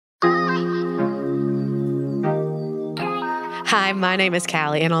Hi, my name is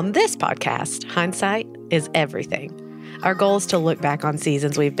Callie, and on this podcast, hindsight is everything. Our goal is to look back on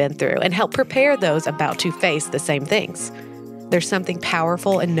seasons we've been through and help prepare those about to face the same things. There's something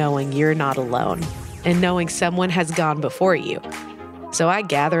powerful in knowing you're not alone and knowing someone has gone before you. So I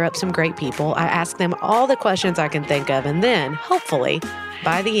gather up some great people, I ask them all the questions I can think of, and then, hopefully,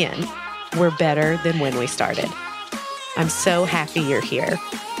 by the end, we're better than when we started. I'm so happy you're here.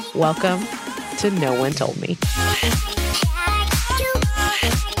 Welcome to No One Told Me.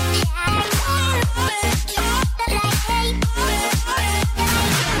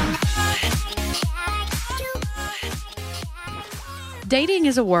 Dating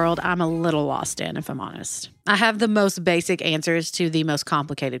is a world I'm a little lost in, if I'm honest. I have the most basic answers to the most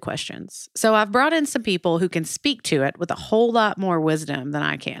complicated questions. So I've brought in some people who can speak to it with a whole lot more wisdom than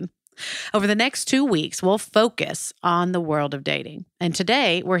I can. Over the next 2 weeks, we'll focus on the world of dating. And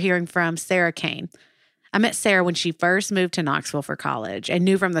today, we're hearing from Sarah Kane. I met Sarah when she first moved to Knoxville for college and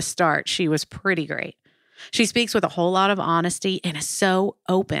knew from the start she was pretty great. She speaks with a whole lot of honesty and is so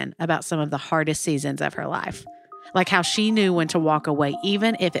open about some of the hardest seasons of her life. Like how she knew when to walk away,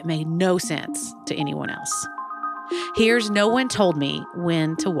 even if it made no sense to anyone else. Here's No One Told Me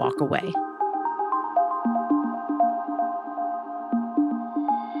When to Walk Away.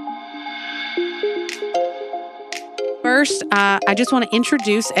 First, I just want to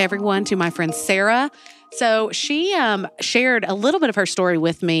introduce everyone to my friend Sarah. So she shared a little bit of her story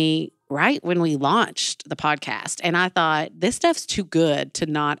with me right when we launched the podcast. And I thought, this stuff's too good to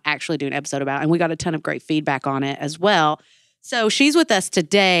not actually do an episode about. And we got a ton of great feedback on it as well. So she's with us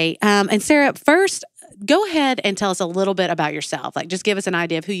today. And Sarah, first, go ahead and tell us a little bit about yourself. Like, just give us an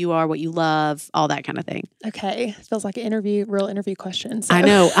idea of who you are, what you love, all that kind of thing. Okay. It feels like an real interview question. So. I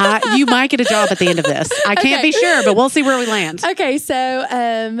know. You might get a job at the end of this. I can't be sure, but we'll see where we land. Okay. So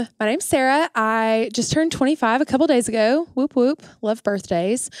my name's Sarah. I just turned 25 a couple days ago. Whoop, whoop. Love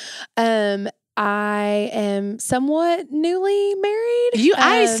birthdays. I am somewhat newly married.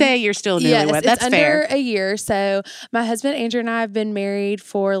 I say you're still newlywed. Yes, That's it's fair. Under a year. So my husband Andrew and I have been married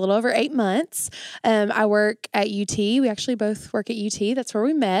for a little over 8 months. I work at UT. We actually both work at UT. That's where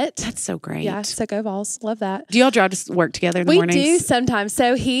we met. That's so great. Yeah. So go Vols. Love that. Do y'all drive to work together in the mornings? We do sometimes.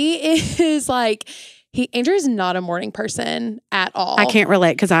 So he is like, Andrew is not a morning person at all. I can't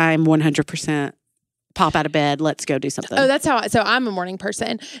relate because I'm 100%. Pop out of bed, let's go do something. Oh, that's how. So I'm a morning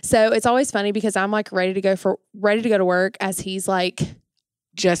person. So it's always funny because I'm like ready to go to work as he's like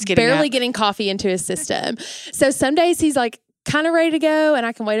just barely getting coffee into his system. So some days he's like kind of ready to go and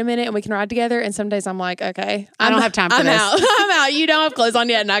I can wait a minute and we can ride together. And some days I'm like, okay, I don't have time for this. I'm out. You don't have clothes on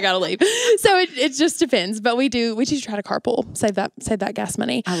yet and I got to leave. So it just depends. But we do try to carpool, save that gas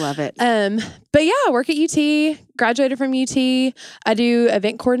money. I love it. But yeah, I work at UT, graduated from UT. I do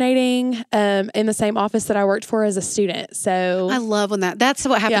event coordinating in the same office that I worked for as a student. So I love when that's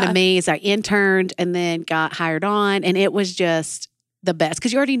what happened to me is I interned and then got hired on and it was just the best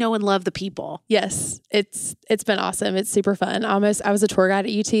because you already know and love the people. Yes, it's been awesome. It's super fun. I was a tour guide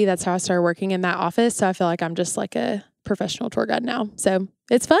at UT. That's how I started working in that office. So I feel like I'm just like a professional tour guide now. So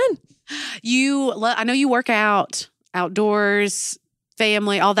it's fun. I know you work out, outdoors,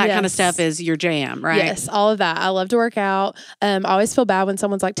 family, all that kind of stuff is your jam, right? Yes, all of that. I love to work out. I always feel bad when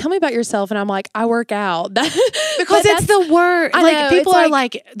someone's like, tell me about yourself. And I'm like, I work out. Because it's the word. Like people are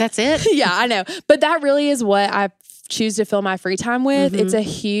like, that's it? Yeah, I know. But that really is what I choose to fill my free time with. Mm-hmm. It's a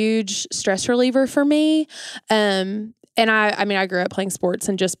huge stress reliever for me. And I grew up playing sports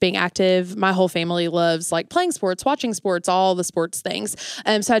and just being active. My whole family loves like playing sports, watching sports, all the sports things.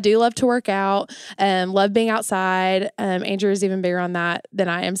 So I do love to work out, love being outside. Andrew is even bigger on that than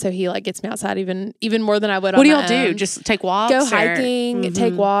I am. So he like gets me outside even more than I would. What do y'all do? Just take walks? Go hiking,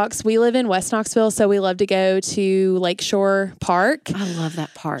 take walks. We live in West Knoxville, so we love to go to Lakeshore Park. I love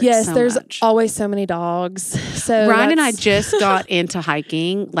that park. Yes, so there's much. always so many dogs. So Ryan and I just got into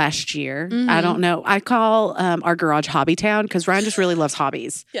hiking last year. Mm-hmm. I don't know. I call our garage Hobby Town because Ryan just really loves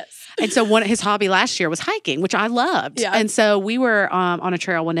hobbies. Yes. And so his hobby last year was hiking, which I loved. Yeah. And so we were on a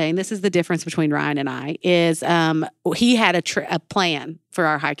trail one day, and this is the difference between Ryan and I, is he had a plan for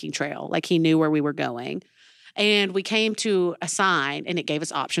our hiking trail. Like he knew where we were going. And we came to a sign, and it gave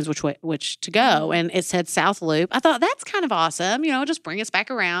us options which to go. And it said South Loop. I thought, that's kind of awesome. Just bring us back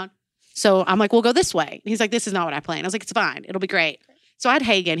around. So I'm like, we'll go this way. And he's like, this is not what I planned. I was like, it's fine. It'll be great. So I had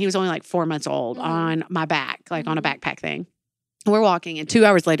Hagen. He was only like 4 months old on my back, like on a backpack thing. We're walking, and 2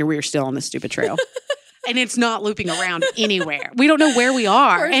 hours later, we were still on this stupid trail. And it's not looping around anywhere. We don't know where we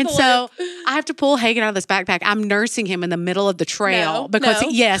are. Where's and the so loop? I have to pull Hagen out of this backpack. I'm nursing him in the middle of the trail because, No.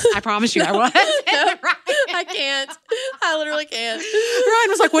 yes, I promise you I was. No. Right. I I can't. I literally can't. Ryan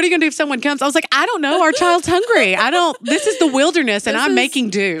was like, what are you going to do if someone comes? I was like, I don't know. Our child's hungry. This is the wilderness and I'm making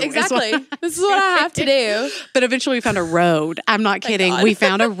do. Exactly. This is what I have to do. But eventually we found a road. I'm not kidding. We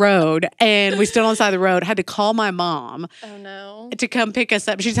found a road and we stood on the side of the road, had to call my mom to come pick us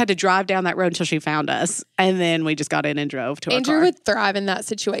up. She just had to drive down that road until she found us. And then we just got in and drove to Andrew our car. would thrive in that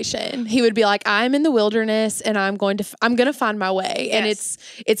situation. He would be like, I'm in the wilderness and I'm going to find my way and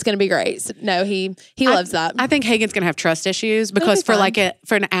it's going to be great. So, no, he loves that. I think Hagen's going to have trust issues because for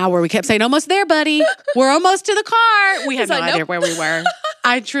an hour we kept saying, almost there, buddy. We're almost to the car. We had no idea where we were.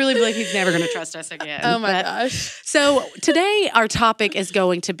 I truly believe he's never going to trust us again. Oh my gosh. So today our topic is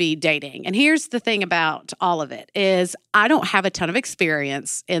going to be dating. And here's the thing about all of it is I don't have a ton of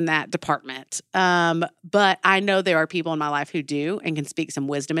experience in that department. But I know there are people in my life who do and can speak some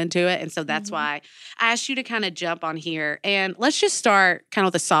wisdom into it. And so that's why I asked you to kind of jump on here. And let's just start kind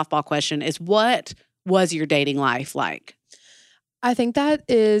of with a softball question is what was your dating life like? I think that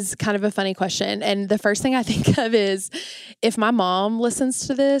is kind of a funny question. And the first thing I think of is if my mom listens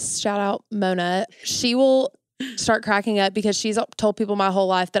to this, shout out Mona, she will start cracking up because she's told people my whole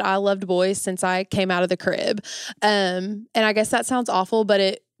life that I loved boys since I came out of the crib. And I guess that sounds awful, but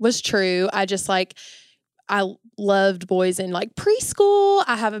it was true. I loved boys in like preschool.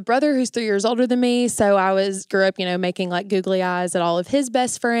 I have a brother who's 3 years older than me. So I grew up, making like googly eyes at all of his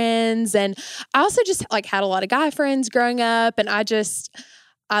best friends. And I also just like had a lot of guy friends growing up. And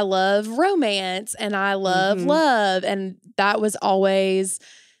I love romance and I love love. And that was always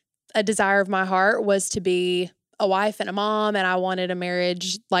a desire of my heart was to be a wife and a mom. And I wanted a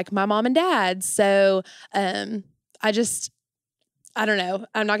marriage like my mom and dad. So, I don't know.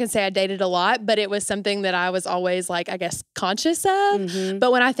 I'm not going to say I dated a lot, but it was something that I was always like, I guess, conscious of.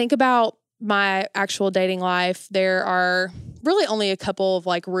 But when I think about my actual dating life, there are really only a couple of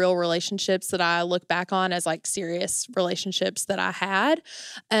like real relationships that I look back on as like serious relationships that I had.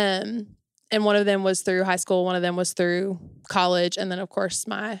 And one of them was through high school. One of them was through college. And then of course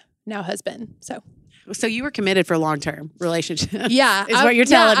my now husband. So you were committed for long-term relationships. Yeah. Is what you're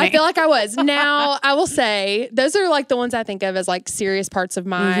telling me. I feel like I was. Now, I will say, those are like the ones I think of as like serious parts of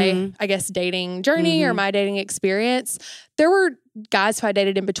my, I guess, dating journey or my dating experience. There were guys who I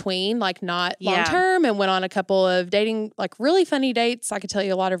dated in between, like not long-term and went on a couple of dating, like really funny dates. I could tell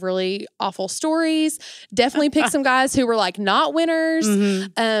you a lot of really awful stories. Definitely picked some guys who were like not winners.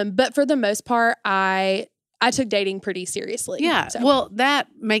 But for the most part, I took dating pretty seriously. Yeah. So. Well, that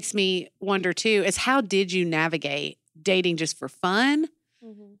makes me wonder too, is how did you navigate dating just for fun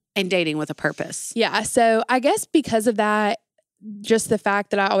and dating with a purpose? Yeah. So I guess because of that, just the fact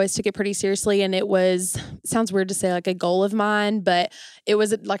that I always took it pretty seriously and it sounds weird to say like a goal of mine, but it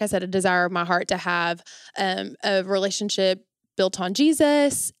was, like I said, a desire of my heart to have a relationship built on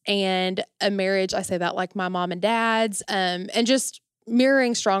Jesus and a marriage. I say that like my mom and dad's and just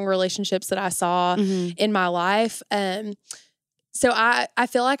mirroring strong relationships that I saw in my life. So I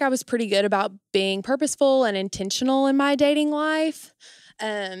feel like I was pretty good about being purposeful and intentional in my dating life.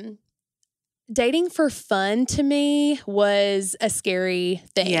 Dating for fun to me was a scary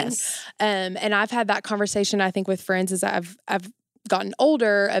thing. Yes. And I've had that conversation, I think, with friends as I've gotten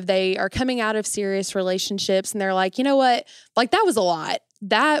older they are coming out of serious relationships and they're like, you know what? Like that was a lot.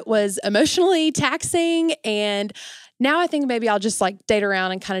 That was emotionally taxing and now I think maybe I'll just like date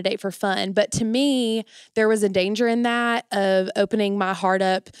around and kind of date for fun. But to me, there was a danger in that of opening my heart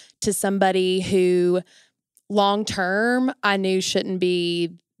up to somebody who long term I knew shouldn't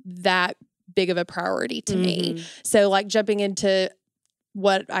be that big of a priority to me. So like jumping into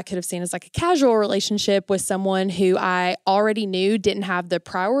what I could have seen as like a casual relationship with someone who I already knew didn't have the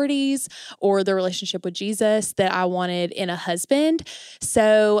priorities or the relationship with Jesus that I wanted in a husband.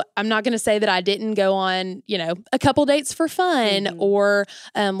 So I'm not going to say that I didn't go on, a couple dates for fun or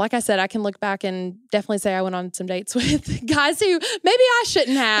like I said, I can look back and definitely say I went on some dates with guys who maybe I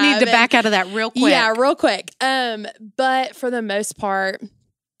shouldn't have. I need to back out of that real quick. Yeah, real quick. But for the most part,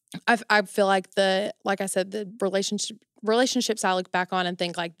 I feel like like I said, the relationships I look back on and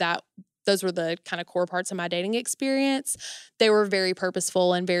think like that, those were the kind of core parts of my dating experience. They were very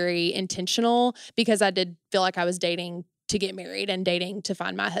purposeful and very intentional because I did feel like I was dating to get married and dating to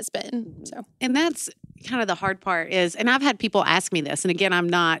find my husband. So, and that's kind of the hard part is, and I've had people ask me this, and again, I'm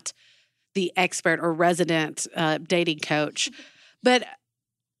not the expert or resident dating coach, but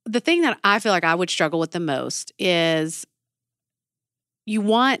the thing that I feel like I would struggle with the most is you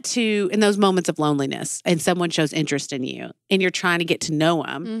want to, in those moments of loneliness and someone shows interest in you and you're trying to get to know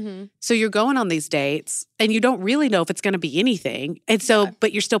them. So you're going on these dates and you don't really know if it's going to be anything. And so,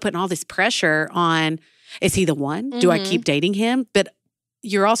 but you're still putting all this pressure on, is he the one? Do I keep dating him? But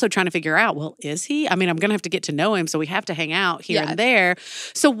you're also trying to figure out, well, is he? I mean, I'm going to have to get to know him, so we have to hang out here and there.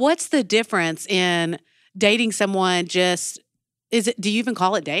 So what's the difference in dating someone do you even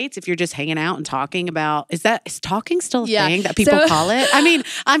call it dates if you're just hanging out and talking about, is talking still a thing that people call it? I mean,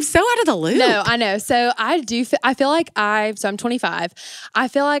 I'm so out of the loop. No, I know. So I feel like I'm 25. I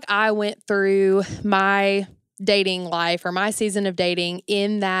feel like I went through my dating life or my season of dating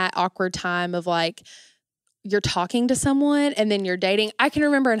in that awkward time of like, you're talking to someone and then you're dating. I can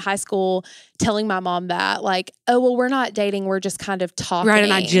remember in high school telling my mom that like, oh, well, we're not dating. We're just kind of talking. Right.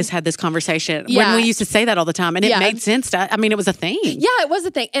 And I just had this conversation when we used to say that all the time and it made sense. It was a thing. Yeah, it was a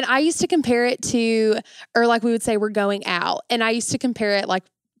thing. And I used to compare it to, or like we would say, we're going out. And I used to compare it like,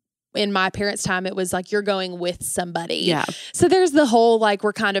 in my parents' time, it was like you're going with somebody. Yeah. So there's the whole like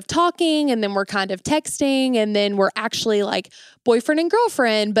we're kind of talking and then we're kind of texting and then we're actually like boyfriend and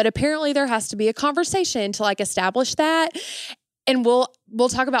girlfriend. But apparently there has to be a conversation to like establish that. And we'll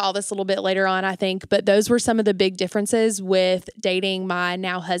talk about all this a little bit later on, I think. But those were some of the big differences with dating my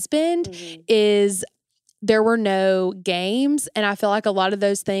now husband is there were no games. And I feel like a lot of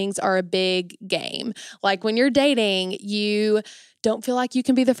those things are a big game. Like when you're dating, you don't feel like you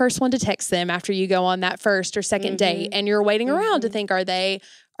can be the first one to text them after you go on that first or second date. And you're waiting around to think, are they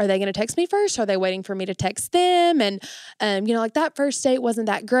going to text me first? Are they waiting for me to text them? And, like that first date wasn't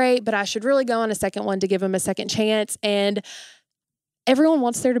that great, but I should really go on a second one to give them a second chance. And everyone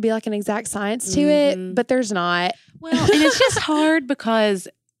wants there to be like an exact science to it, but there's not. Well, and it's just hard because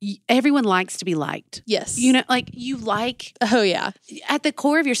everyone likes to be liked. Yes. Oh yeah. At the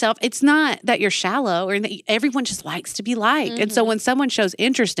core of yourself, it's not that you're shallow or that everyone just likes to be liked. And so when someone shows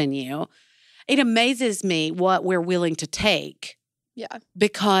interest in you, it amazes me what we're willing to take. Yeah.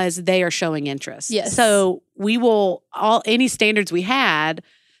 Because they are showing interest. Yes. So we will any standards we had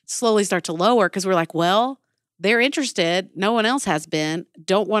slowly start to lower because we're like, well, they're interested. No one else has been.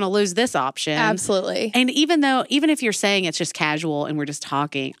 Don't want to lose this option. Absolutely. And even if you're saying it's just casual and we're just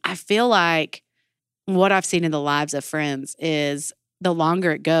talking, I feel like what I've seen in the lives of friends is the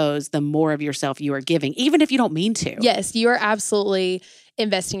longer it goes, the more of yourself you are giving, even if you don't mean to. Yes, you are absolutely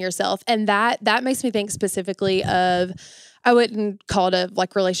investing yourself. And that makes me think specifically of, I wouldn't call it a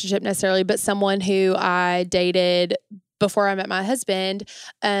like relationship necessarily, but someone who I dated before I met my husband,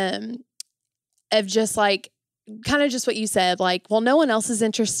 of just like, kind of just what you said, like, well, no one else is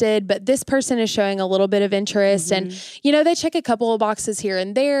interested, but this person is showing a little bit of interest and, they check a couple of boxes here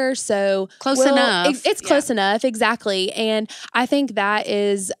and there. So close enough. It's close enough. Exactly. And I think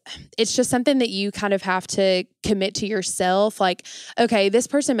it's just something that you kind of have to commit to yourself. Like, okay, this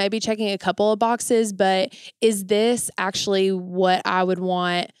person may be checking a couple of boxes, but is this actually what I would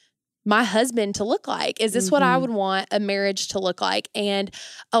want my husband to look like? Is this what I would want a marriage to look like? And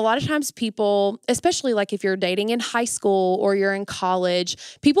a lot of times people, especially like if you're dating in high school or you're in college,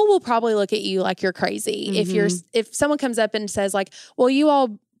 people will probably look at you like you're crazy. If someone comes up and says like, well, you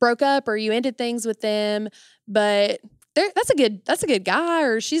all broke up or you ended things with them, but that's a good guy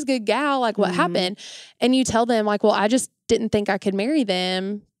or she's a good gal. Like what happened? And you tell them like, well, I just didn't think I could marry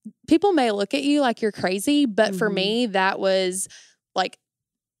them. People may look at you like you're crazy, but for me, that was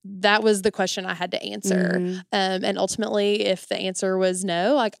the question I had to answer. And ultimately, if the answer was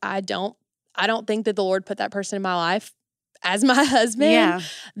no, like I don't think that the Lord put that person in my life as my husband,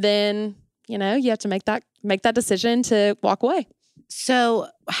 then, you have to make that decision to walk away. So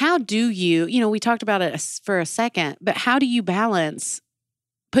how do you, we talked about it for a second, but how do you balance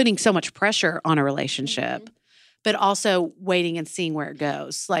putting so much pressure on a relationship, but also waiting and seeing where it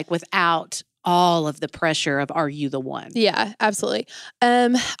goes, like without all of the pressure of, are you the one? Yeah, absolutely. I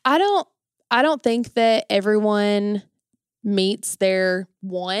don't think that everyone meets their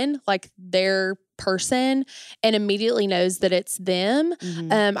one, like their person, and immediately knows that it's them.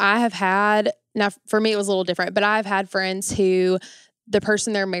 I have had, now for me, it was a little different, but I've had friends who the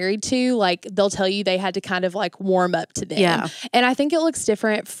person they're married to, like they'll tell you they had to kind of like warm up to them. Yeah. And I think it looks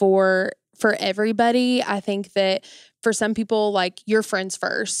different for everybody. I think that for some people, like you're friends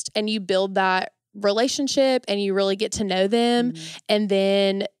first and you build that relationship and you really get to know them. And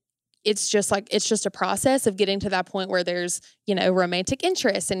then it's just a process of getting to that point where there's, romantic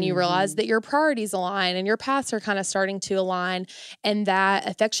interest and you realize that your priorities align and your paths are kind of starting to align and that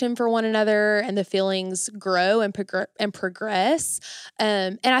affection for one another and the feelings grow and progress.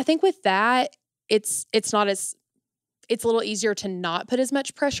 And I think with that, it's a little easier to not put as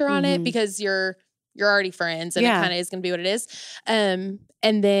much pressure on it because you're already friends and it kind of is going to be what it is. And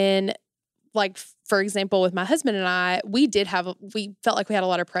then like, for example, with my husband and I, we felt like we had a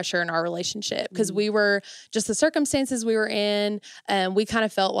lot of pressure in our relationship because we were just the circumstances we were in. We kind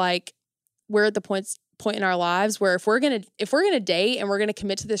of felt like we're at the point in our lives where if we're gonna date and we're gonna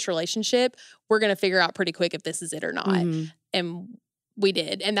commit to this relationship, we're gonna figure out pretty quick if this is it or not. And we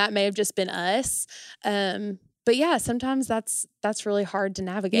did, and that may have just been us. But yeah, sometimes that's really hard to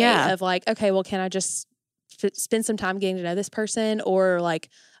navigate. Of like, okay, well, can I just spend some time getting to know this person, or like,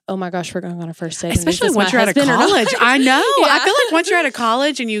 oh my gosh, we're going on a first date. Especially once you're out of college. I know. I feel like once you're out of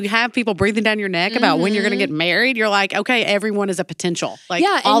college and you have people breathing down your neck about when you're going to get married, you're like, okay, everyone is a potential. Like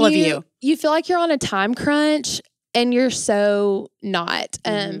all of you. You feel like you're on a time crunch and you're so not.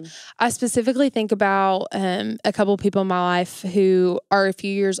 I specifically think about a couple people in my life who are a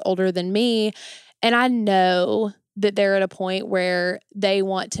few years older than me. And I know that they're at a point where they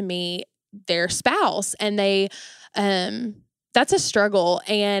want to meet their spouse, and they, that's a struggle.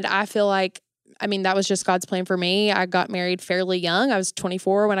 And I feel like, I mean, that was just God's plan for me. I got married fairly young. I was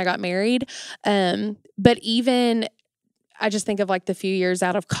 24 when I got married. But even, I just think of like the few years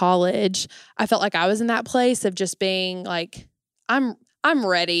out of college, I felt like I was in that place of just being like, I'm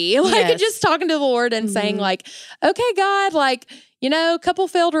ready. Like just talking to the Lord and saying like, okay, God, like, you know, a couple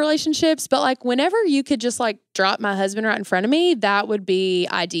failed relationships, but like whenever you could just like drop my husband right in front of me, that would be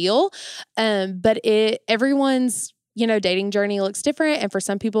ideal. But everyone's, you know, dating journey looks different. And for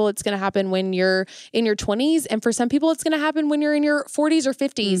some people, it's going to happen when you're in your 20s. And for some people, it's going to happen when you're in your 40s or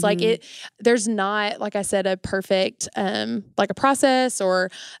 50s. Like there's not, like I said, a perfect, like a process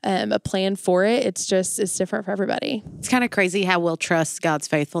or a plan for it. It's different for everybody. It's kind of crazy how we'll trust God's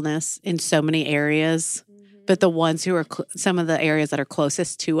faithfulness in so many areas. But the ones who are some of the areas that are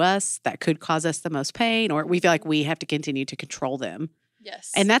closest to us that could cause us the most pain, or we feel like we have to continue to control them.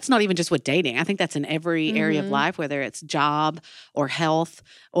 Yes. And that's not even just with dating. I think that's in every area of life, whether it's job or health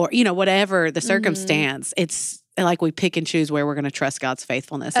or, you know, whatever the circumstance. It's like we pick and choose where we're going to trust God's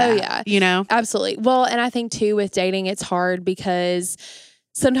faithfulness at, yeah. You know? Absolutely. Well, and I think too with dating, it's hard because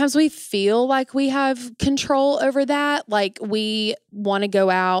sometimes we feel like we have control over that. Like we want to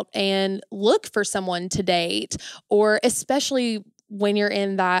go out and look for someone to date, or especially when you're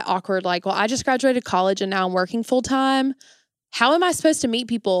in that awkward, like, well, I just graduated college and now I'm working full time. How am I supposed to meet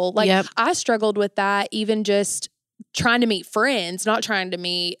people? Like I struggled with that, even just trying to meet friends, not trying to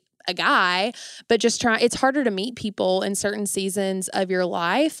meet a guy, but just it's harder to meet people in certain seasons of your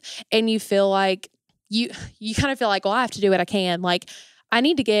life. And you feel like you kind of feel like, well, I have to do what I can. Like I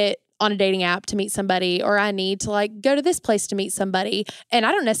need to get on a dating app to meet somebody, or I need to like go to this place to meet somebody. And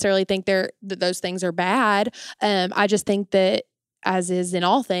I don't necessarily think that those things are bad. I just think that, as is in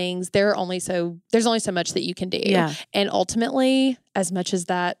all things, there's only so much that you can do. Yeah. And ultimately, as much as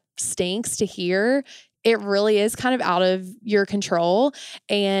that stinks to hear, it really is kind of out of your control.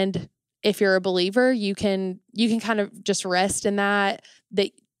 And if you're a believer, you can kind of just rest in that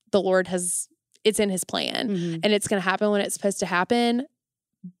the Lord it's in his plan, and it's going to happen when it's supposed to happen.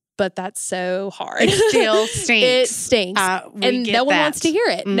 But that's so hard. It still stinks. It stinks. And no one wants to hear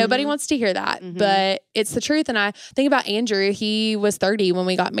it. Nobody wants to hear that. But it's the truth. And I think about Andrew. He was 30 when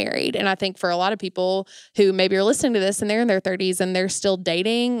we got married. And I think for a lot of people who maybe are listening to this and they're in their 30s and they're still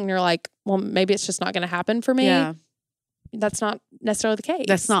dating, and you're like, well, maybe it's just not going to happen for me. Yeah. That's not necessarily the case.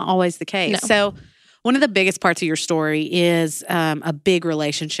 That's not always the case. No. So one of the biggest parts of your story is a big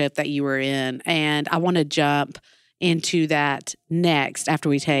relationship that you were in. And I want to jump into that next after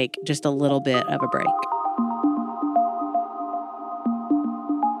we take just a little bit of a break.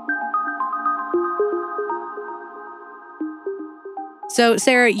 So,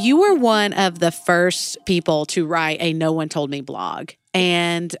 Sarah, you were one of the first people to write a No One Told Me blog.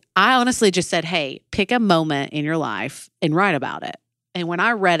 And I honestly just said, hey, pick a moment in your life and write about it. And when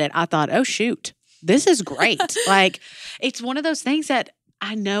I read it, I thought, oh, shoot, this is great. Like, it's one of those things that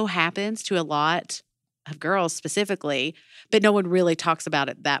I know happens to a lot of girls specifically, but no one really talks about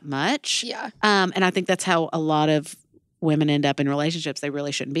it that much. Yeah. And I think that's how a lot of women end up in relationships they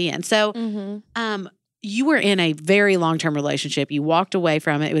really shouldn't be in. So you were in a very long-term relationship. You walked away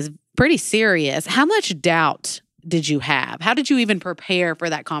from it. It was pretty serious. How much doubt did you have? How did you even prepare for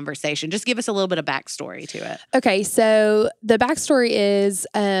that conversation? Just give us a little bit of backstory to it. Okay, so the backstory is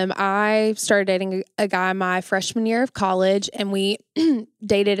I started dating a guy my freshman year of college, and we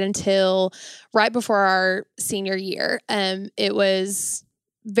dated until right before our senior year. It was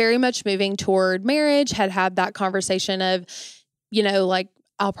very much moving toward marriage, had that conversation of, you know, like,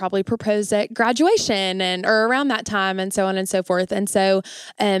 I'll probably propose at graduation or around that time, and so on and so forth. And so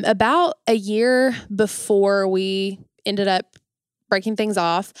about a year before we ended up breaking things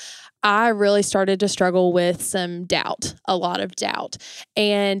off, I really started to struggle with some doubt, a lot of doubt.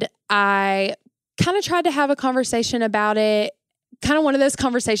 And I kind of tried to have a conversation about it kind of one of those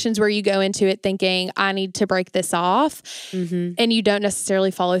conversations where you go into it thinking, I need to break this off. Mm-hmm. And you don't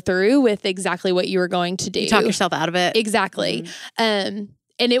necessarily follow through with exactly what you were going to do. You talk yourself out of it. Exactly. Mm-hmm.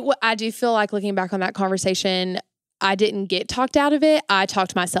 And I do feel like looking back on that conversation, I didn't get talked out of it. I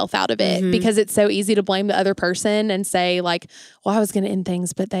talked myself out of it because it's so easy to blame the other person and say like, well, I was going to end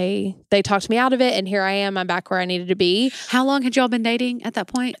things, but they talked me out of it. And here I am. I'm back where I needed to be. How long had y'all been dating at that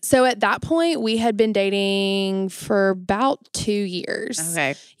point? So at that point, we had been dating for about 2 years.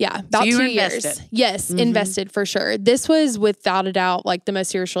 Okay. Yeah. About so you 2 were years. invested. Yes. Invested for sure. This was without a doubt like the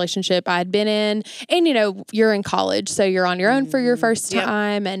most serious relationship I had been in. And you know, you're in college, so you're on your own for your first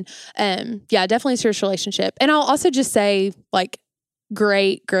time. And yeah, definitely a serious relationship. And I'll also just say like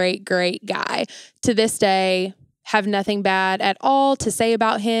great guy. To this day, have nothing bad at all to say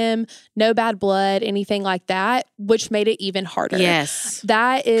about him, no bad blood, anything like that, which made it even harder. Yes.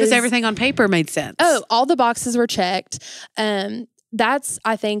 That is because everything on paper made sense. Oh, all the boxes were checked. That's,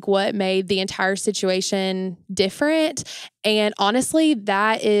 I think, what made the entire situation different. And honestly,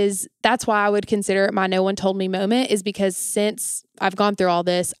 that's why I would consider it my no one told me moment, is because since I've gone through all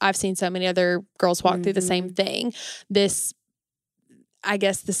this, I've seen so many other girls walk through the same thing. I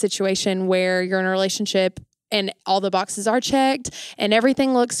guess the situation where you're in a relationship and all the boxes are checked and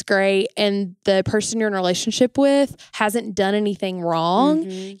everything looks great and the person you're in a relationship with hasn't done anything wrong.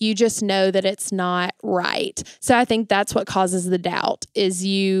 You just know that it's not right. So I think that's what causes the doubt, is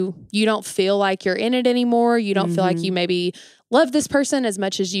you don't feel like you're in it anymore. You don't feel like you maybe love this person as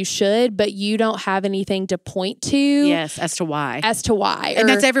much as you should, but you don't have anything to point to. Yes, as to why. And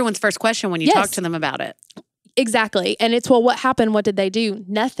that's everyone's first question when you talk to them about it. Exactly. And it's, well, what happened? What did they do?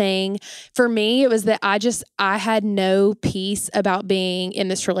 Nothing. For me, it was that I had no peace about being in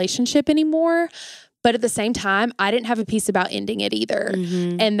this relationship anymore. But at the same time, I didn't have a peace about ending it either.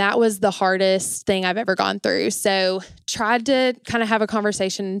 And that was the hardest thing I've ever gone through. So tried to kind of have a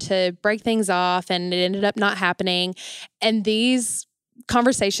conversation to break things off, and it ended up not happening. And these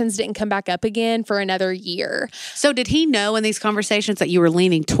conversations didn't come back up again for another year. So did he know in these conversations that you were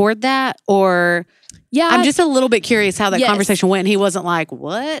leaning toward that? Or yeah, I'm just a little bit curious how that conversation went. He wasn't like,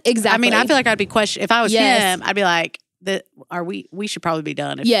 what? Exactly. I mean, I feel like I'd be questioning if I was him, I'd be like, we should probably be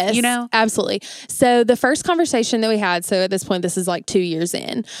done. Yes, you know? Absolutely. So the first conversation that we had, so at this point, this is like 2 years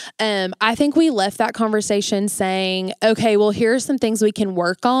in, I think we left that conversation saying, okay, well, here are some things we can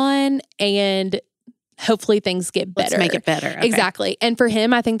work on and hopefully things get better. Let's make it better. Okay. Exactly. And for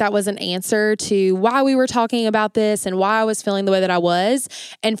him, I think that was an answer to why we were talking about this and why I was feeling the way that I was.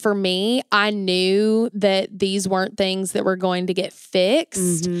 And for me, I knew that these weren't things that were going to get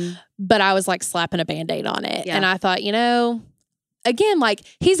fixed, but I was like slapping a Band-Aid on it. Yeah. And I thought, again, like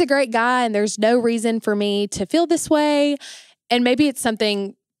he's a great guy and there's no reason for me to feel this way. And maybe it's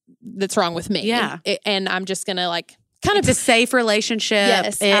something that's wrong with me. Yeah. And I'm just going to it's a safe relationship.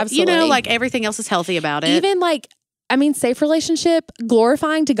 Yes, absolutely. Like everything else is healthy about it. Even safe relationship,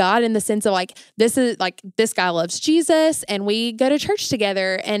 glorifying to God in the sense of this guy loves Jesus and we go to church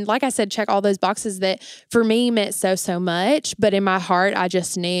together. And like I said, check all those boxes that for me meant so much. But in my heart, I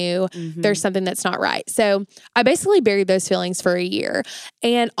just knew there's something that's not right. So I basically buried those feelings for a year.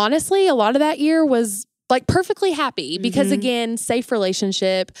 And honestly, a lot of that year was like perfectly happy because again, safe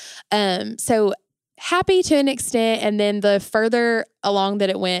relationship. So happy to an extent, and then the further along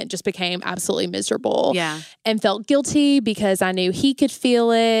that it went just became absolutely miserable. Yeah. And felt guilty because I knew he could feel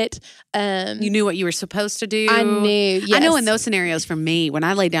it. You knew what you were supposed to do. I knew, yes. I know in those scenarios for me, when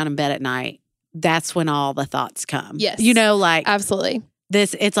I lay down in bed at night, that's when all the thoughts come. Yes. Absolutely.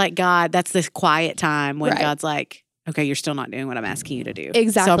 It's like God, that's this quiet time when God's like, okay, you're still not doing what I'm asking you to do.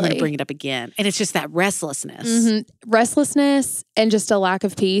 Exactly. So I'm going to bring it up again. And it's just that restlessness. Restlessness and just a lack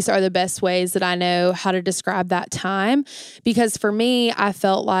of peace are the best ways that I know how to describe that time. Because for me, I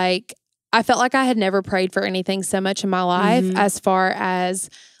felt like I had never prayed for anything so much in my life as far as,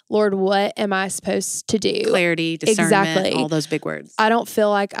 Lord, what am I supposed to do? Clarity, discernment, all those big words. I don't feel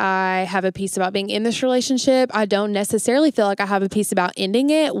like I have a peace about being in this relationship. I don't necessarily feel like I have a peace about ending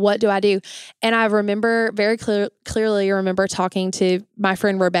it. What do I do? And I remember very clearly remember talking to my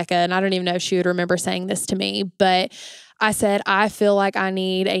friend Rebecca, and I don't even know if she would remember saying this to me, but I said, I feel like I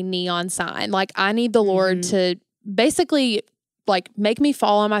need a neon sign. Like I need the Lord to basically make me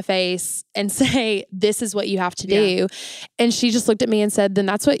fall on my face and say, this is what you have to do. And she just looked at me and said, then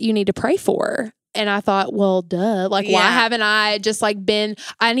that's what you need to pray for. And I thought, well, duh. Why haven't I just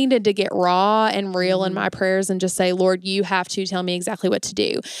I needed to get raw and real in my prayers and just say, Lord, you have to tell me exactly what to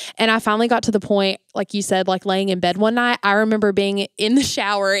do. And I finally got to the point, like you said, laying in bed one night. I remember being in the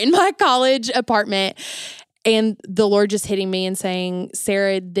shower in my college apartment and the Lord just hitting me and saying,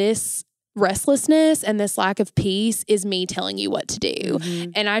 Sarah, this restlessness and this lack of peace is me telling you what to do.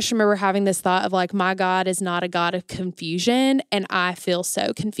 Mm-hmm. And I just remember having this thought of like, my God is not a God of confusion, and I feel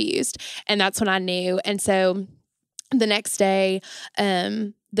so confused. And that's when I knew. And so the next day,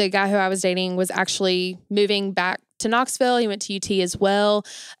 the guy who I was dating was actually moving back to Knoxville. He went to UT as well.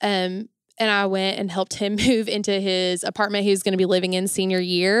 And I went and helped him move into his apartment he was going to be living in senior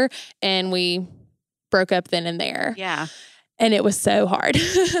year. And we broke up then and there. Yeah. And it was so hard.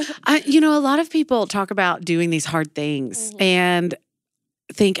 A lot of people talk about doing these hard things and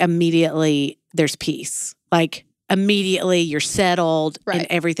think immediately there's peace. Like immediately you're settled and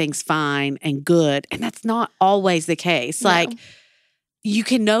everything's fine and good. And that's not always the case. No. Like you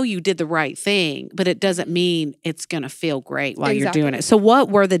can know you did the right thing, but it doesn't mean it's going to feel great while you're doing it. So what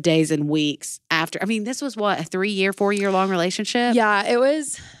were the days and weeks after? I mean, this was what, a 4-year long relationship? Yeah, it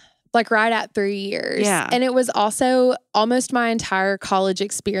was like right at 3 years. Yeah. And it was also almost my entire college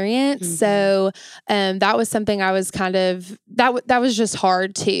experience. Mm-hmm. So that was something I was kind of, that was just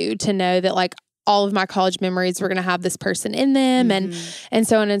hard too, to know that like all of my college memories were going to have this person in them and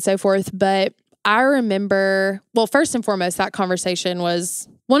so on and so forth. But I remember, well, first and foremost, that conversation was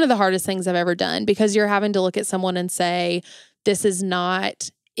one of the hardest things I've ever done, because you're having to look at someone and say, this is not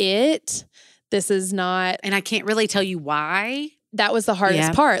it. This is not. And I can't really tell you why. That was the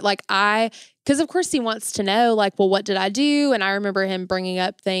hardest part. Like because of course he wants to know, like, well, what did I do? And I remember him bringing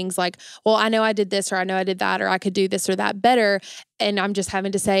up things like, well, I know I did this, or I know I did that, or I could do this or that better. And I'm just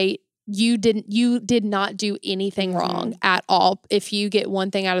having to say, you did not do anything wrong at all. If you get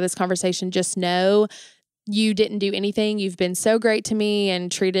one thing out of this conversation, just know you didn't do anything. You've been so great to me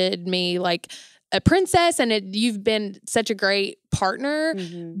and treated me like a princess, and you've been such a great partner,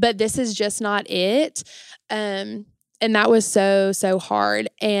 but this is just not it. And that was so, so hard.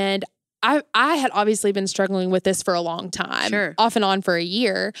 And I had obviously been struggling with this for a long time, off and on for a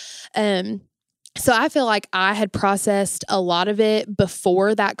year. So I feel like I had processed a lot of it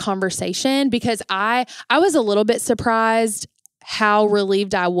before that conversation, because I was a little bit surprised how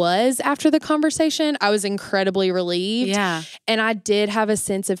relieved I was after the conversation. I was incredibly relieved. Yeah. And I did have a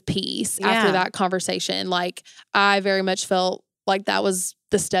sense of peace after that conversation. Like I very much felt like that was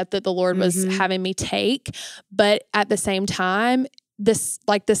the step that the Lord was having me take. But at the same time, the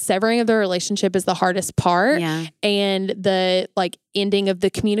severing of the relationship is the hardest part. Yeah. And the ending of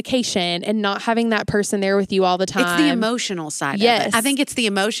the communication and not having that person there with you all the time. It's the emotional side of it. I think it's the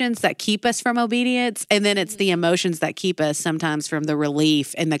emotions that keep us from obedience. And then it's the emotions that keep us sometimes from the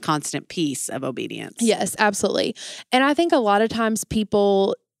relief and the constant peace of obedience. Yes, absolutely. And I think a lot of times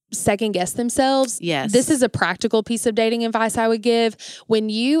people second guess themselves. Yes. This is a practical piece of dating advice I would give. When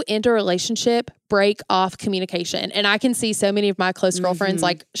you enter a relationship, break off communication. And I can see so many of my close girlfriends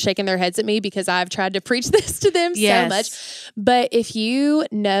shaking their heads at me, because I've tried to preach this to them so much. But if you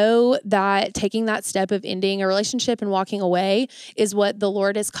know that taking that step of ending a relationship and walking away is what the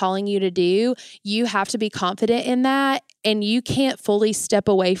Lord is calling you to do, you have to be confident in that, and you can't fully step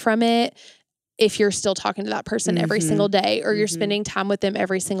away from it if you're still talking to that person every single day, or you're spending time with them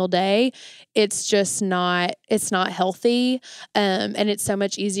every single day. It's just not healthy. And it's so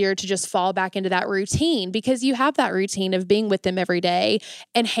much easier to just fall back into that routine, because you have that routine of being with them every day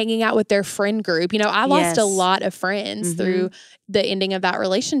and hanging out with their friend group. I lost a lot of friends through the ending of that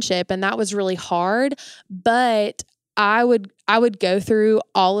relationship, and that was really hard. But I would go through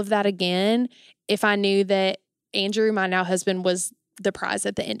all of that again if I knew that Andrew, my now husband, was the prize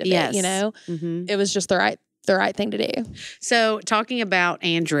at the end of it. It was just the right thing to do. So talking about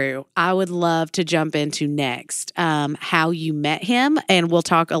Andrew, I would love to jump into next, how you met him. And we'll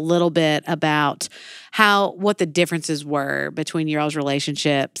talk a little bit about what the differences were between your all's like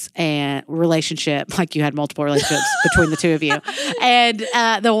you had multiple relationships between the two of you, and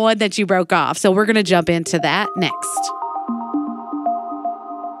the one that you broke off. So we're going to jump into that next.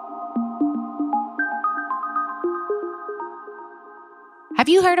 Have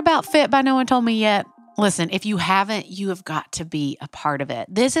you heard about Fit by No One Told Me Yet? Listen, if you haven't, you have got to be a part of it.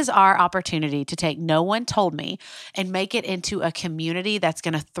 This is our opportunity to take No One Told Me and make it into a community that's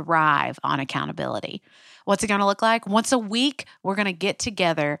going to thrive on accountability. What's it going to look like? Once a week, we're going to get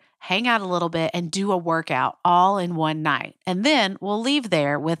together, hang out a little bit, and do a workout all in one night. And then we'll leave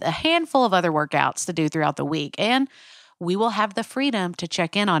there with a handful of other workouts to do throughout the week. And we will have the freedom to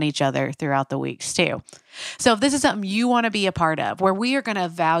check in on each other throughout the weeks too. So if this is something you want to be a part of, where we are going to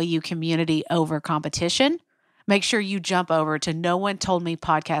value community over competition, make sure you jump over to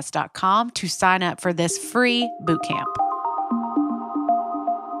NoOneToldMePodcast.com to sign up for this free boot camp.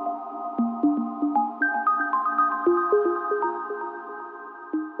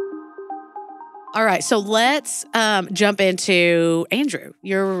 All right, so let's jump into Andrew,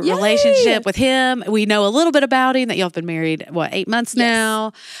 your relationship with him. We know a little bit about him, that y'all have been married, 8 months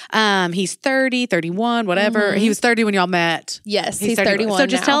now? He's 30, 31, whatever. He was 30 when y'all met. Yes, he's 31 So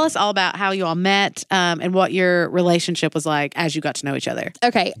just now. tell us all about how you all met and what your relationship was like as you got to know each other.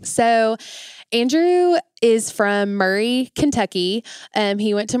 Okay, so Andrew is from Murray, Kentucky.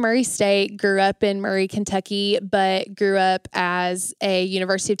 He went to Murray State, grew up in Murray, Kentucky, but grew up as a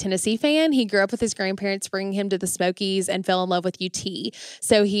University of Tennessee fan. He grew up with his grandparents bringing him to the Smokies and fell in love with UT.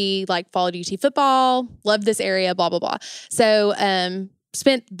 So he followed UT football, loved this area, blah, blah, blah. So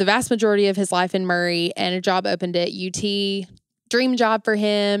spent the vast majority of his life in Murray, and a job opened at UT. Dream job for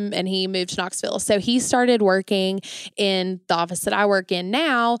him, and he moved to Knoxville. So he started working in the office that I work in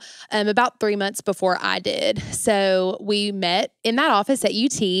now about 3 months before I did. So we met in that office at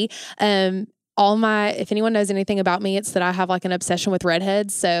UT. If anyone knows anything about me, it's that I have an obsession with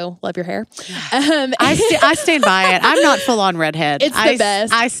redheads. So love your hair. I stand by it. I'm not full on redhead. It's the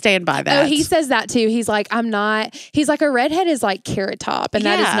best. I stand by that. Oh, he says that too. He's like, I'm not. He's like, a redhead is like Carrot Top, and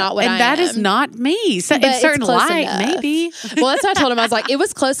that is not what I am. And that is not me. So in certain light, maybe. Well, that's what I told him. I was like, it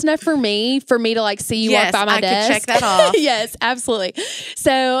was close enough for me to see you walk by my desk. Could check that off. Yes, absolutely.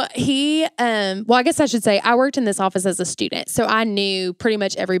 So he, I guess I should say, I worked in this office as a student, so I knew pretty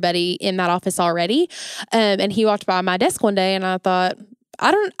much everybody in that office already. And he walked by my desk one day, and I thought,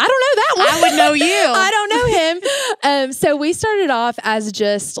 I don't know that one. I would know you. I don't know him. So we started off as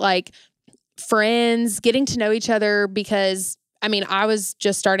just friends, getting to know each other because I was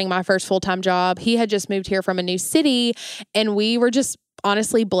just starting my first full-time job. He had just moved here from a new city, and we were just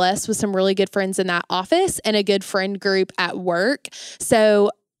honestly blessed with some really good friends in that office and a good friend group at work. So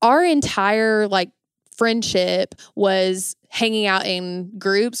our entire friendship was hanging out in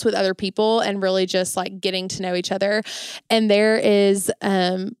groups with other people and really just getting to know each other. And there is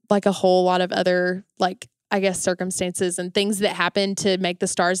a whole lot of other circumstances and things that happened to make the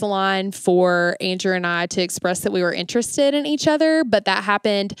stars align for Andrew and I to express that we were interested in each other. But that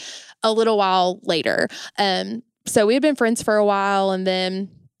happened a little while later. So we had been friends for a while, and then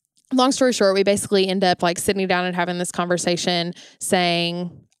long story short, we basically end up sitting down and having this conversation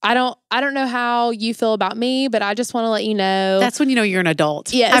saying, I don't know how you feel about me, but I just want to let you know. That's when you know you're an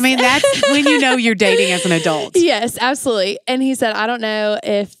adult. Yes. That's when you know you're dating as an adult. Yes, absolutely. And he said, I don't know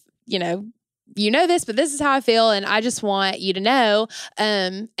if, you know this, but this is how I feel, and I just want you to know.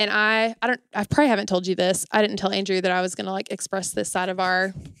 And I probably haven't told you this. I didn't tell Andrew that I was going to express this side of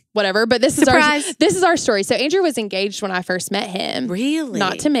our whatever, but this is our story. So Andrew was engaged when I first met him. Really?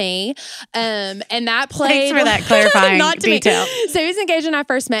 Not to me. And that played. Thanks for that clarifying not to detail. Me. So he was engaged when I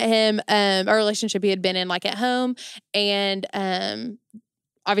first met him. A relationship he had been in at home, and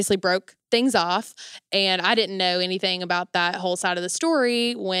obviously broke things off. And I didn't know anything about that whole side of the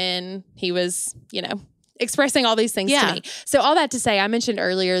story when he was, expressing all these things to me. So all that to say, I mentioned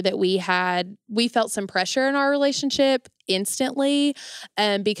earlier that we felt some pressure in our relationship instantly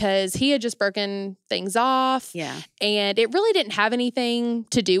because he had just broken things off. Yeah. And it really didn't have anything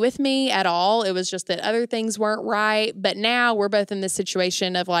to do with me at all. It was just that other things weren't right. But now we're both in this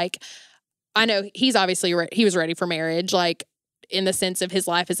situation of I know he's obviously, he was ready for marriage. In the sense of his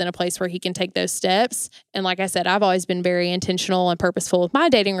life is in a place where he can take those steps. And like I said, I've always been very intentional and purposeful with my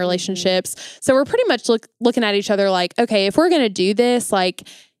dating relationships. So we're pretty much looking at each other okay, if we're going to do this,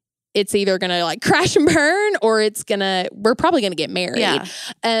 it's either going to crash and burn, or we're probably going to get married.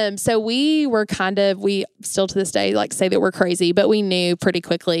 Yeah. So we were we still to this day, say that we're crazy, but we knew pretty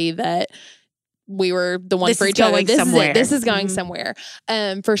quickly that we were the one for each other. This is going somewhere,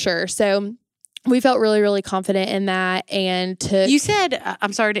 for sure. So we felt really, really confident in that. And you said,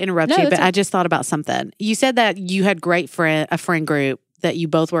 I'm sorry to interrupt you, but I just thought about something. You said that you had a friend group that you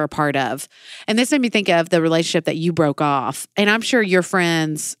both were a part of. And this made me think of the relationship that you broke off. And I'm sure your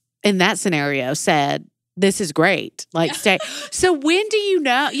friends in that scenario said, this is great. Stay. So when do you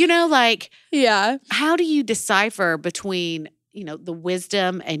know, yeah, how do you decipher between, the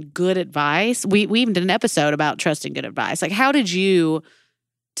wisdom and good advice? We even did an episode about trusting good advice. How did you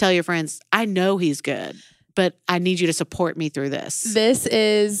tell your friends, I know he's good, but I need you to support me through this? This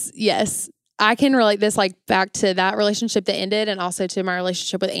is, yes, I can relate this back to that relationship that ended and also to my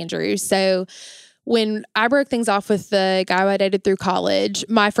relationship with Andrew. So when I broke things off with the guy I dated through college,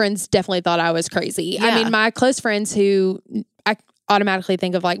 my friends definitely thought I was crazy. Yeah. My close friends who I automatically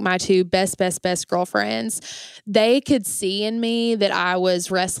think of my two best girlfriends, they could see in me that I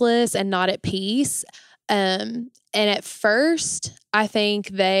was restless and not at peace. And at first, I think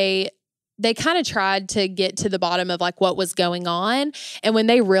they kind of tried to get to the bottom of what was going on. And when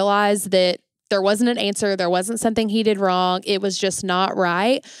they realized that there wasn't an answer. There wasn't something he did wrong. It was just not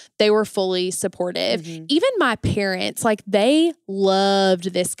right. They were fully supportive. Mm-hmm. Even my parents, like they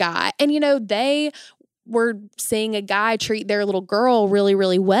loved this guy. And, they were seeing a guy treat their little girl really,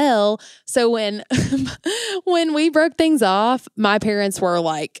 really well. So when we broke things off, my parents were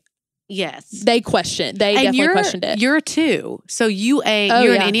like, yes, they definitely questioned it. You're a 2. So you're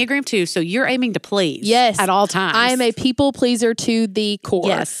an Enneagram 2. So you're aiming to please. Yes. At all times. I am a people pleaser to the core.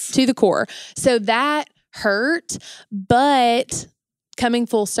 Yes. To the core. So that hurt, but coming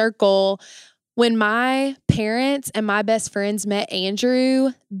full circle, when my parents and my best friends met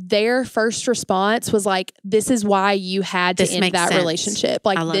Andrew, their first response was like, this is why you had to end that relationship.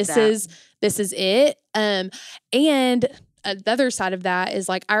 Like, this is it. And the other side of that is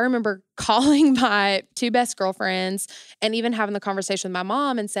like, I remember calling my 2 best girlfriends and even having the conversation with my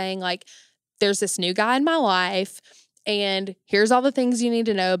mom and saying like, there's this new guy in my life and here's all the things you need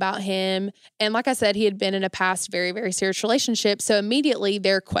to know about him. And like I said, he had been in a past very, very serious relationship. So immediately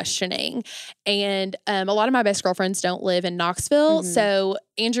they're questioning. And a lot of my best girlfriends don't live in Knoxville. Mm-hmm. So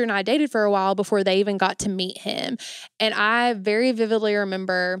Andrew and I dated for a while before they even got to meet him. And I very vividly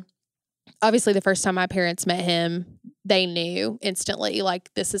remember, obviously the first time my parents met him, they knew instantly,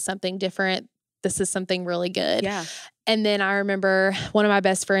 like, this is something different. This is something really good. Yeah. And then I remember one of my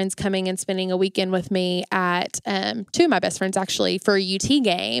best friends coming and spending a weekend with me at 2 of my best friends actually for a UT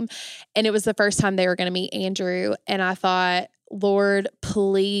game. And it was the first time they were going to meet Andrew. And I thought, Lord,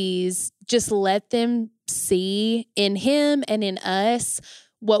 please just let them see in him and in us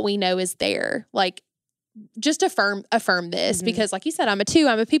what we know is there. Like, just affirm this, mm-hmm. because like you said, I'm a 2,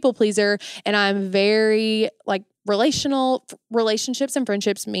 I'm a people pleaser, and I'm very like relationships and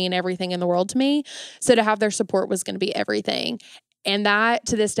friendships mean everything in the world to me. So to have their support was going to be everything. And that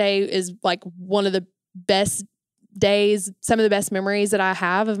to this day is like one of the best days, some of the best memories that I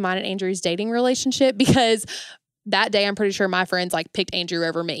have of mine and Andrew's dating relationship, because that day I'm pretty sure my friends like picked Andrew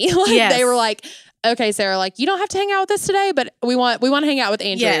over me. Like, yes. They were like, okay, Sarah, like, you don't have to hang out with us today, but we want to hang out with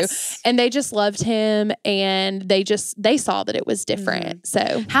Andrew. Yes. And they just loved him, and they saw that it was different.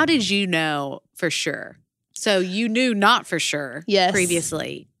 So how did you know for sure? So you knew not for sure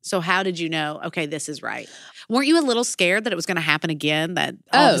previously. So how did you know, okay, this is right? Weren't you a little scared that it was going to happen again? That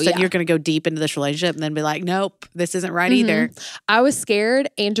all of a sudden you're going to go deep into this relationship and then be like, nope, this isn't right either. I was scared.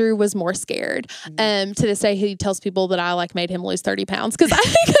 Andrew was more scared. To this day, he tells people that I like made him lose 30 pounds because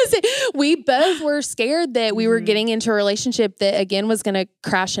we both were scared that we were getting into a relationship that again was going to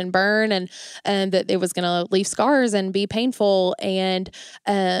crash and burn, and that it was going to leave scars and be painful. And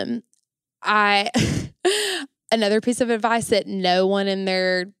another piece of advice that no one in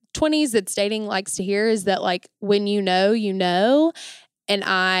their 20s that's dating likes to hear is that, like, when you know, and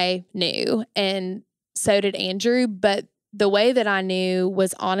I knew, and so did Andrew, but the way that I knew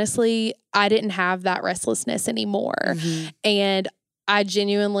was honestly, I didn't have that restlessness anymore. And I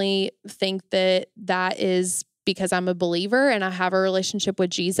genuinely think that is because I'm a believer and I have a relationship with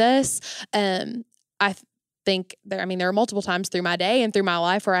Jesus. I think there are multiple times through my day and through my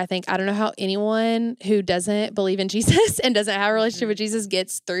life where I think, I don't know how anyone who doesn't believe in Jesus and doesn't have a relationship with Jesus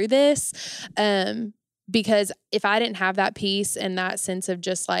gets through this. Because if I didn't have that peace and that sense of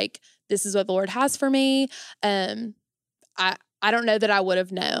just like, this is what the Lord has for me, I don't know that I would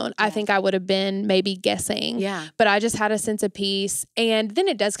have known. Yeah. I think I would have been maybe guessing. Yeah. But I just had a sense of peace. And then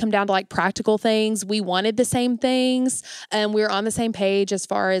it does come down to like practical things. We wanted the same things. We were on the same page as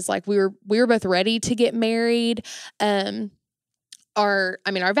far as like we were both ready to get married. Our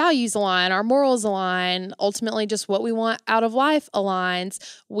values align, our morals align, ultimately just what we want out of life aligns.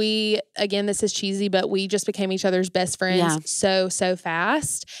 Again, this is cheesy, but we just became each other's best friends so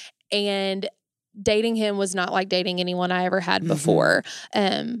fast. And dating him was not like dating anyone I ever had before.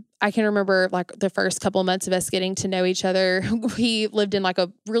 I can remember like the first couple of months of us getting to know each other. We lived in like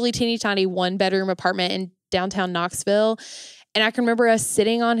a really teeny tiny 1-bedroom apartment in downtown Knoxville. And I can remember us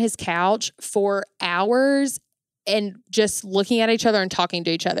sitting on his couch for hours and just looking at each other and talking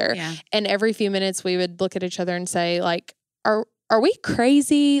to each other. Yeah. And every few minutes we would look at each other and say like, are we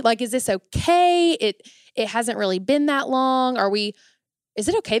crazy? Like, is this okay? It hasn't really been that long. Is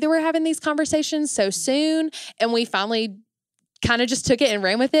it okay that we're having these conversations so soon? And we finally kind of just took it and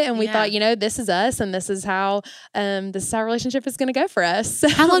ran with it. And we thought, this is us, and this is how our relationship is going to go for us. So,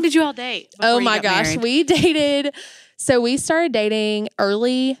 how long did you all date? Oh my gosh. Married? We dated. So we started dating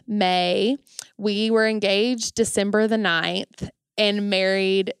early May. We were engaged December the 9th and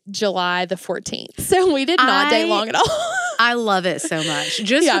married July the 14th. So we did not date long at all. I love it so much.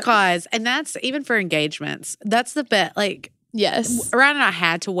 Just because, and that's even for engagements, that's the best. Like, Yes. Ryan and I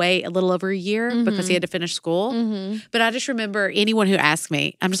had to wait a little over a year because he had to finish school. But I just remember anyone who asked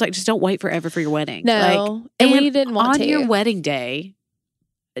me, I'm just like, just don't wait forever for your wedding. No. And we didn't want to. On your wedding day,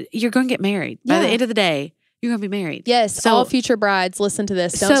 you're going to get married. By the end of the day, you're going to be married. Yes. So, all future brides, listen to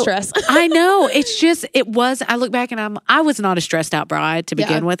this. Don't stress. I know. It's just, I look back and I was not a stressed out bride to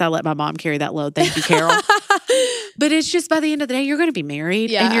begin with. I let my mom carry that load. Thank you, Carol. But it's just by the end of the day, you're going to be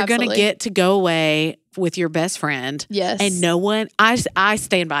married and you're going to get to go away with your best friend. Yes. And no one, I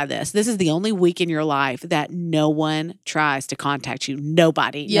stand by this. This is the only week in your life that no one tries to contact you.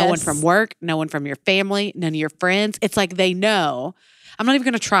 Nobody. Yes. No one from work, no one from your family, none of your friends. It's like they know. I'm not even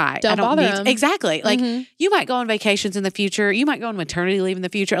going to try. Don't bother them. Exactly. Like you might go on vacations in the future. You might go on maternity leave in the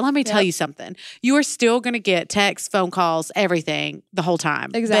future. Let me tell you something. You are still going to get texts, phone calls, everything the whole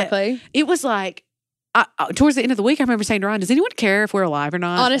time. Exactly. But it was like, towards the end of the week, I remember saying to Ron, does anyone care if we're alive or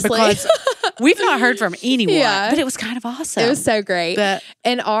not? Honestly. Because we've not heard from anyone. But it was kind of awesome. It was so great. But,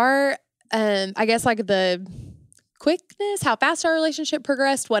 and our, I guess like the quickness, how fast our relationship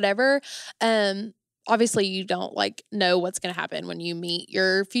progressed, whatever, obviously you don't like know what's going to happen when you meet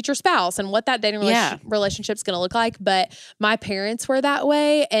your future spouse and what that dating relationship is going to look like. But my parents were that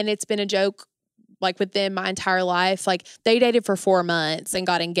way. And it's been a joke like with them my entire life. Like they dated for 4 months and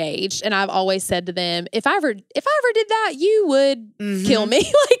got engaged. And I've always said to them, if I ever did that, you would kill me.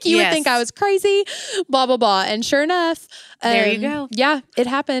 Like you would think I was crazy, blah, blah, blah. And sure enough, there you go. Yeah, it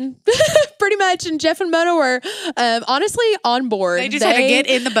happened pretty much. And Jeff and Mona were honestly on board. They just had to get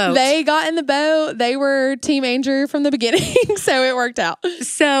in the boat. They got in the boat. They were Team Andrew from the beginning. So it worked out.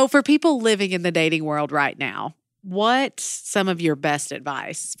 So for people living in the dating world right now, what's some of your best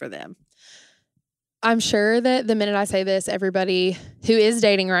advice for them? I'm sure that the minute I say this, everybody who is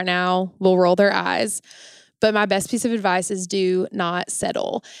dating right now will roll their eyes. But my best piece of advice is do not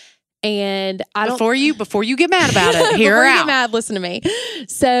settle. And before you get mad about it, hear her out. Before you get mad, listen to me.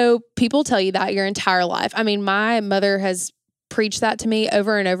 So people tell you that your entire life. I mean, my mother has preached that to me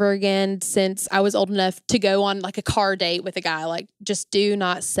over and over again since I was old enough to go on like a car date with a guy. Like, just do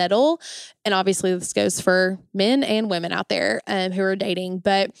not settle. And obviously this goes for men and women out there who are dating.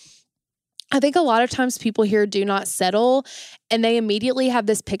 But I think a lot of times people hear do not settle and they immediately have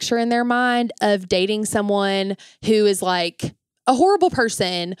this picture in their mind of dating someone who is like a horrible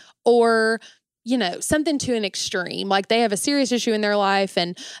person or, you know, something to an extreme. Like they have a serious issue in their life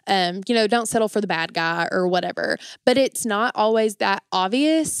and, you know, don't settle for the bad guy or whatever. But it's not always that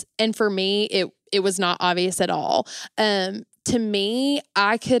obvious. And for me, it was not obvious at all. To me,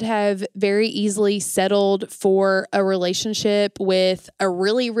 I could have very easily settled for a relationship with a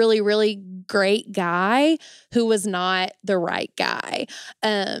really, really, really great guy who was not the right guy.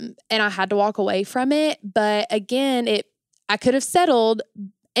 And I had to walk away from it. But again, I could have settled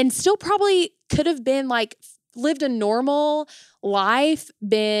and still probably could have been like lived a normal life,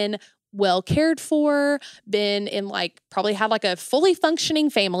 been well cared for, been in like probably had like a fully functioning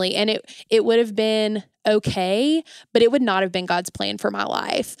family, and it would have been okay, but it would not have been God's plan for my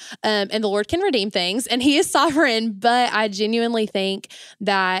life. And the Lord can redeem things and he is sovereign, but I genuinely think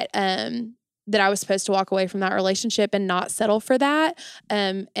that that I was supposed to walk away from that relationship and not settle for that.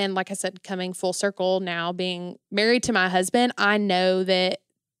 And like I said, coming full circle now, being married to my husband, I know that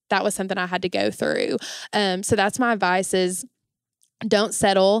was something I had to go through. So that's my advice is don't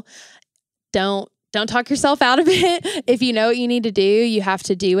settle. Don't talk yourself out of it. If you know what you need to do, you have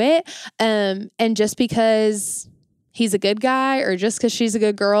to do it. And just because he's a good guy or just because she's a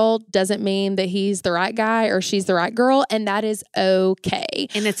good girl doesn't mean that he's the right guy or she's the right girl. And that is okay.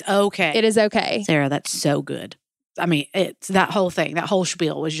 And it's okay. It is okay. Sarah, that's so good. I mean, it's that whole thing, that whole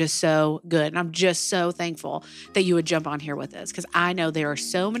spiel was just so good. And I'm just so thankful that you would jump on here with us because I know there are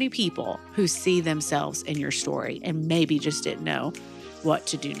so many people who see themselves in your story and maybe just didn't know what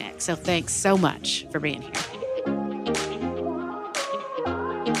to do next. So thanks so much for being here.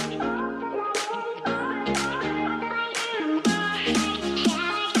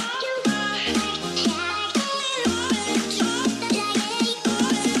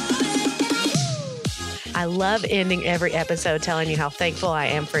 I love ending every episode telling you how thankful I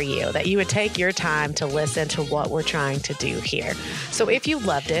am for you, that you would take your time to listen to what we're trying to do here. So if you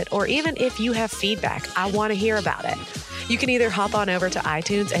loved it, or even if you have feedback, I want to hear about it. You can either hop on over to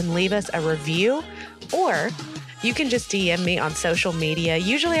iTunes and leave us a review, or you can just DM me on social media.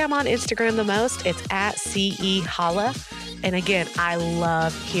 Usually I'm on Instagram the most. It's at CE Holla. And again, I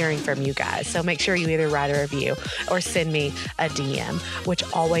love hearing from you guys. So make sure you either write a review or send me a DM, which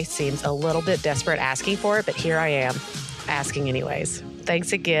always seems a little bit desperate asking for it, but here I am asking anyways.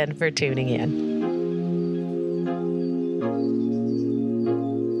 Thanks again for tuning in.